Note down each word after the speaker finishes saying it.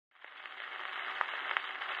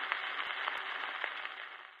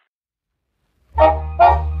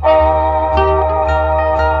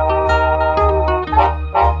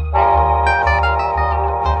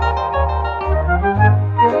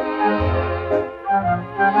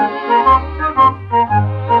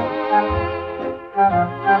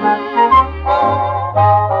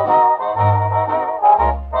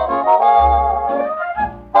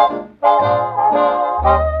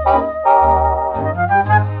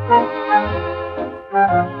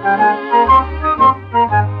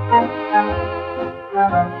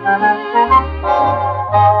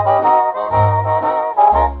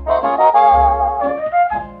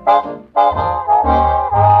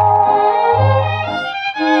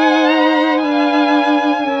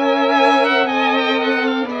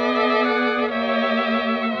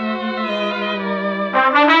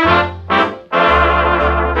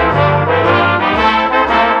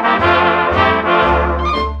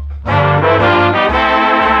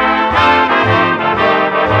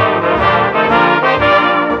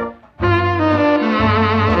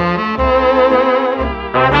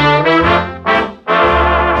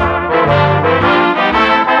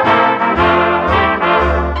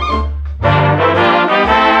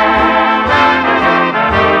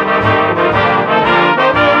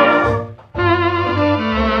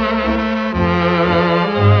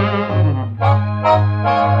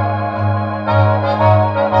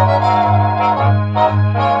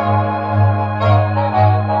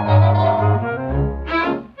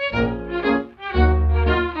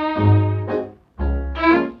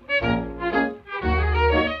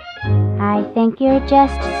you're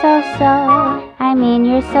just so. I mean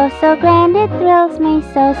you're so grand, it thrills me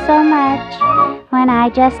so much when I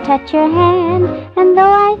just touch your hand. And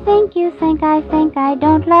though I think I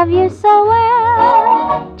don't love you so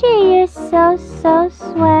well, gee, you're so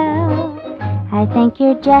swell. I think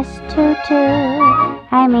you're just too.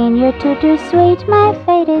 I mean you're too sweet, my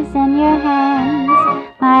fate is in your hands.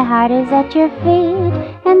 My heart is at your feet,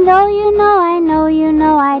 and though you know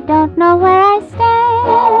I don't know where I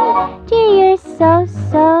stand, gee, you're so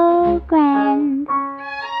grand.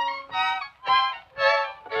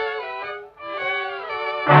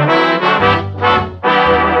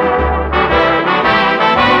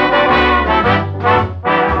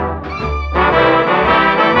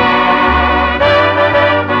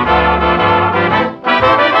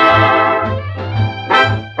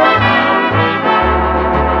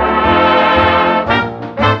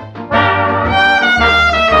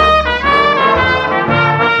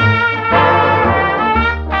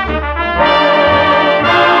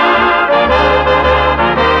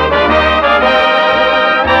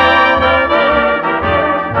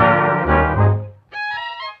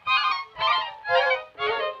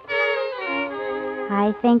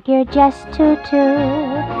 I think you're just too.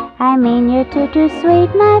 I mean you're too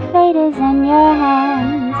sweet, my fate is in your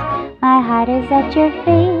hands. My heart is at your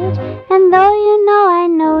feet, and though you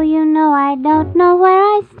know I don't know where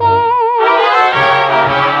I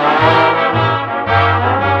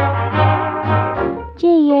stand,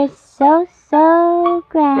 gee, you're so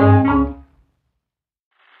grand.